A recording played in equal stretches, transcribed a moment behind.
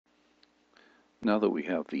Now that we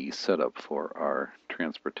have the setup for our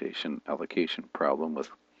transportation allocation problem with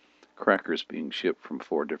crackers being shipped from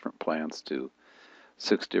 4 different plants to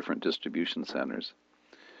 6 different distribution centers,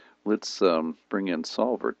 let's bring in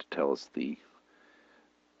Solver to tell us the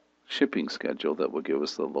shipping schedule that will give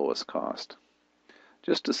us the lowest cost.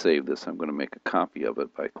 Just to save this, I'm going to make a copy of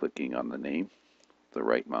it by clicking on the name, the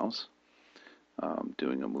right mouse,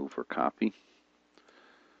 doing a move or copy,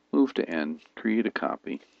 move to end, create a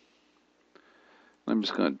copy. I'm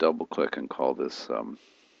just going to double click and call this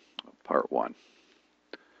part 1,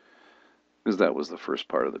 because that was the first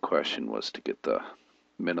part of the question, was to get the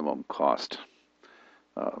minimum cost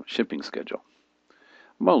shipping schedule.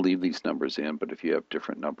 I'm going to leave these numbers in, but if you have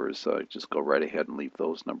different numbers, just go right ahead and leave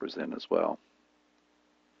those numbers in as well.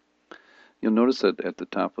 You'll notice that at the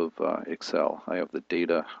top of Excel, I have the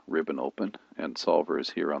data ribbon open, and Solver is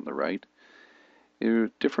here on the right. There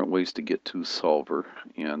are different ways to get to Solver,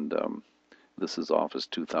 and this is Office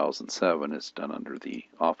 2007. It's done under the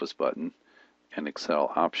Office button and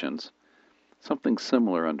Excel options. Something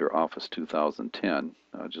similar under Office 2010.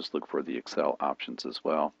 Just look for the Excel options as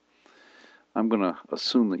well. I'm going to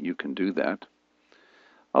assume that you can do that.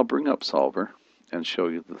 I'll bring up Solver and show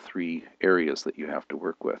you the 3 areas that you have to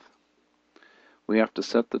work with. We have to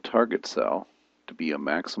set the target cell to be a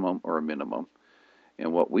maximum or a minimum,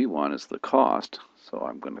 and what we want is the cost, so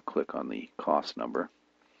I'm going to click on the cost number,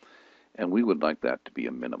 and we would like that to be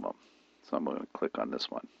a minimum, so I'm going to click on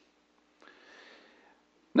this one.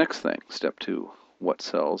 Next thing, step 2, what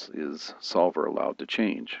cells is Solver allowed to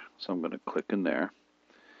change? So I'm going to click in there,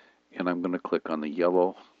 and I'm going to click on the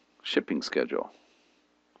yellow shipping schedule.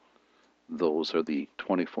 Those are the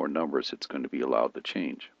 24 numbers it's going to be allowed to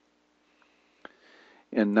change.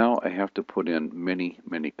 And now I have to put in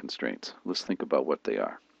many constraints. Let's think about what they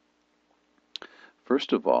are.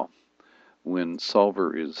 First of all, when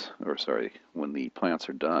when the plants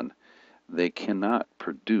are done, they cannot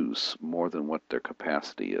produce more than what their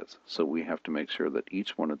capacity is. So we have to make sure that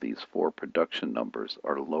each one of these 4 production numbers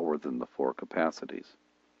are lower than the 4 capacities.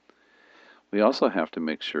 We also have to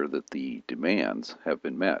make sure that the demands have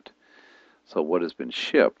been met. So what has been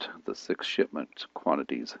shipped, the 6 shipment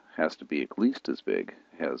quantities, has to be at least as big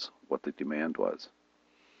as what the demand was.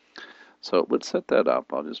 So let's set that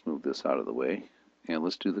up. I'll just move this out of the way, and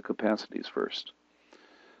let's do the capacities first.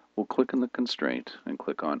 We'll click on the constraint and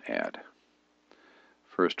click on Add.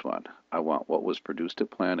 First one, I want what was produced at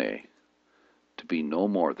Plant A to be no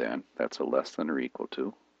more than, that's a less than or equal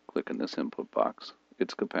to, click in this input box,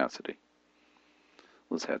 its capacity.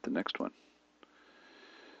 Let's add the next one.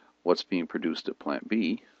 What's being produced at Plant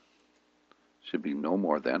B should be no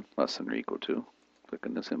more than, less than or equal to, click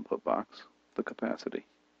in this input box, the capacity.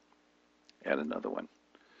 Add another one.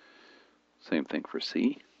 Same thing for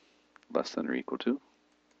C, less than or equal to,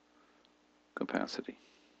 capacity.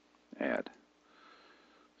 Add.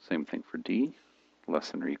 Same thing for D,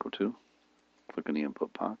 less than or equal to, click in the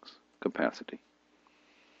input box, capacity.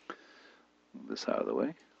 Move this out of the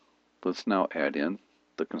way. Let's now add in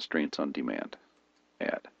the constraints on demand.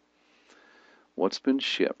 Add. What's been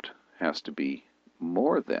shipped has to be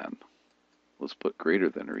more than, let's put greater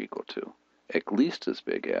than or equal to, at least as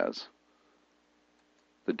big as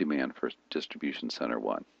the demand for distribution center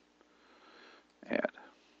 1. Add.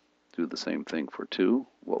 Do the same thing for 2.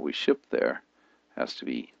 What we shipped there has to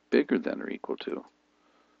be bigger than or equal to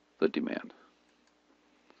the demand.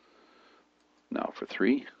 Now for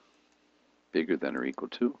 3, bigger than or equal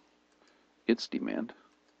to its demand.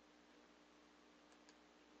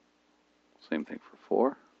 Same thing for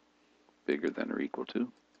 4, bigger than or equal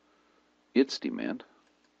to its demand.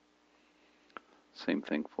 Same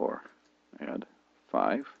thing for add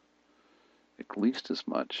 5, at least as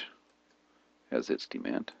much as its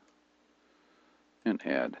demand. And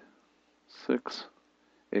add 6,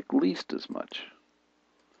 at least as much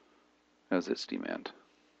as its demand.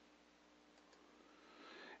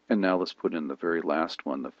 And now let's put in the very last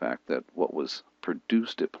one, the fact that what was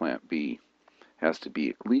produced at Plant B has to be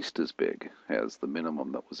at least as big as the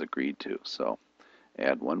minimum that was agreed to. So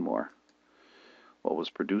add one more. What was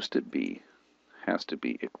produced at B has to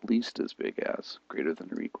be at least as big as, greater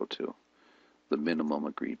than or equal to, the minimum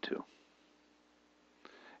agreed to.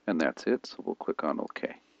 And that's it, so we'll click on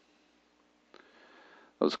OK.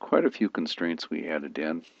 There's quite a few constraints we added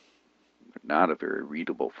in. They're not a very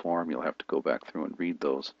readable form. You'll have to go back through and read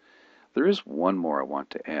those. There is one more I want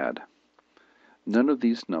to add. None of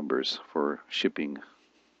these numbers for shipping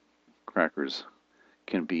crackers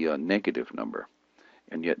can be a negative number,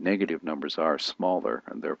 and yet negative numbers are smaller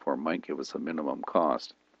and therefore might give us a minimum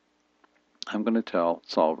cost. I'm going to tell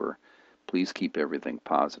Solver, please keep everything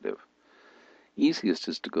positive. Easiest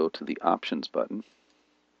is to go to the Options button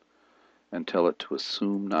and tell it to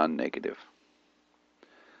assume non-negative.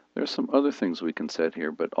 There's some other things we can set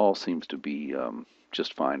here, but all seems to be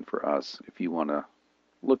just fine for us. If you want to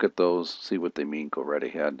look at those, see what they mean, go right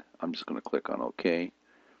ahead. I'm just going to click on OK.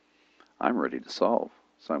 I'm ready to solve,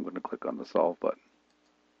 so I'm going to click on the Solve button.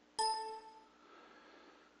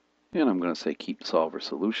 And I'm going to say Keep Solver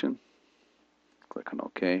Solution. Click on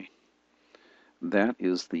OK. That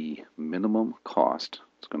is the minimum cost.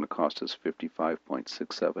 It's going to cost us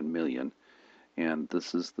 $55.67 million. And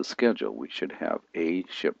this is the schedule. We should have A,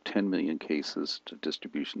 ship 10 million cases to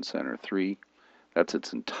Distribution Center 3. That's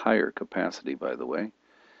its entire capacity, by the way.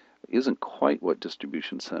 Isn't quite what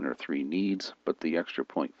Distribution Center 3 needs, but the extra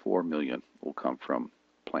 0.4 million will come from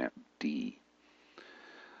Plant D.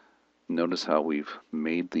 Notice how we've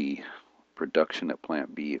made the production at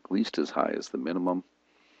Plant B at least as high as the minimum,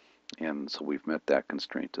 and so we've met that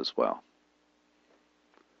constraint as well.